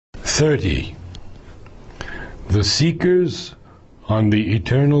30. The Seekers on the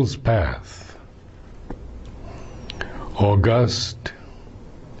Eternal's Path. August,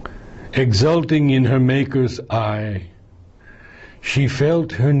 exulting in her Maker's eye, she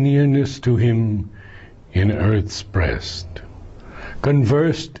felt her nearness to him in earth's breast,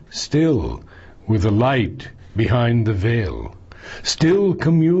 conversed still with the light behind the veil, still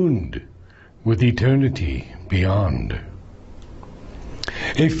communed with eternity beyond.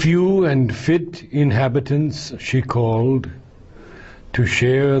 A few and fit inhabitants she called to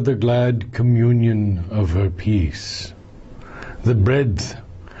share the glad communion of her peace. The breadth,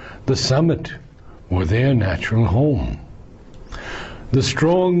 the summit were their natural home. The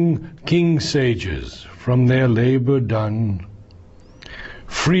strong king sages, from their labor done,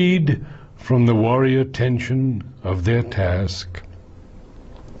 freed from the warrior tension of their task,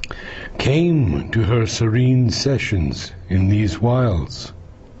 came to her serene sessions in these wilds.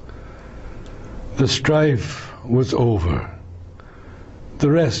 The strife was over. The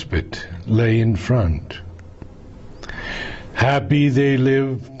respite lay in front. Happy they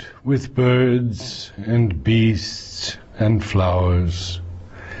lived with birds and beasts and flowers,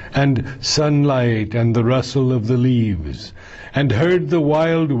 and sunlight and the rustle of the leaves, and heard the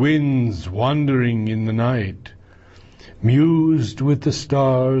wild winds wandering in the night, mused with the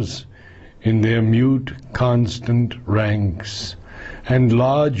stars in their mute constant ranks, and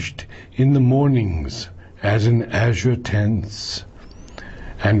lodged in the mornings as in azure tents,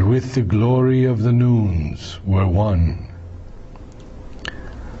 and with the glory of the noons were one.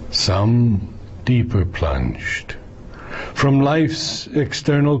 Some deeper plunged, from life's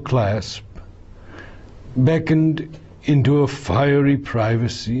external clasp, beckoned into a fiery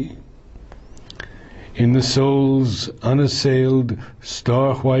privacy. In the soul's unassailed,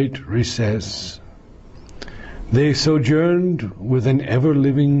 star-white recess, they sojourned with an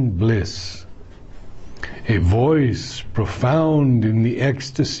ever-living bliss, a voice profound in the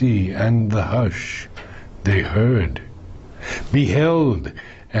ecstasy and the hush. They heard, beheld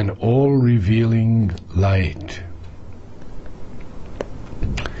an all-revealing light.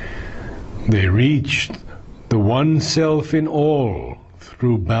 They reached the one self in all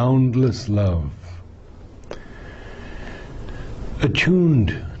through boundless love.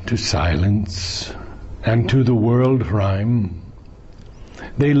 Attuned to silence and to the world rhyme,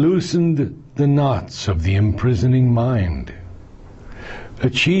 they loosened the knots of the imprisoning mind.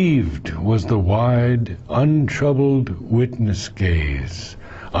 Achieved was the wide, untroubled witness gaze.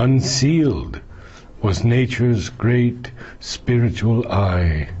 Unsealed was nature's great spiritual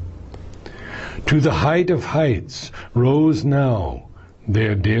eye. To the height of heights rose now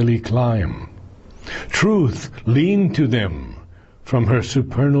their daily climb. Truth leaned to them from her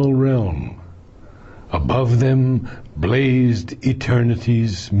supernal realm. Above them blazed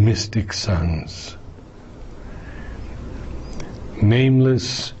eternity's mystic suns.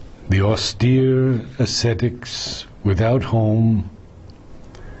 Nameless, the austere ascetics without home,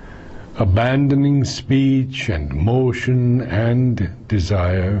 abandoning speech and motion and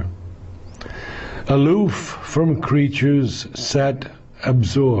desire, aloof from creatures, sat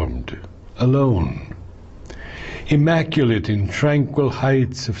absorbed, alone, immaculate in tranquil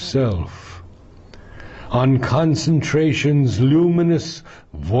heights of self, on concentration's luminous,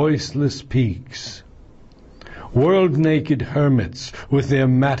 voiceless peaks, world-naked hermits with their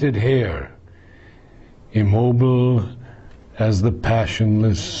matted hair, immobile as the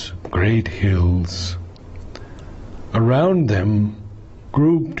passionless great hills. Around them,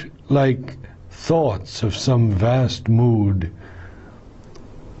 grouped like thoughts of some vast mood,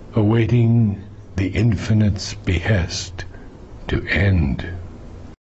 awaiting the infinite's behest to end.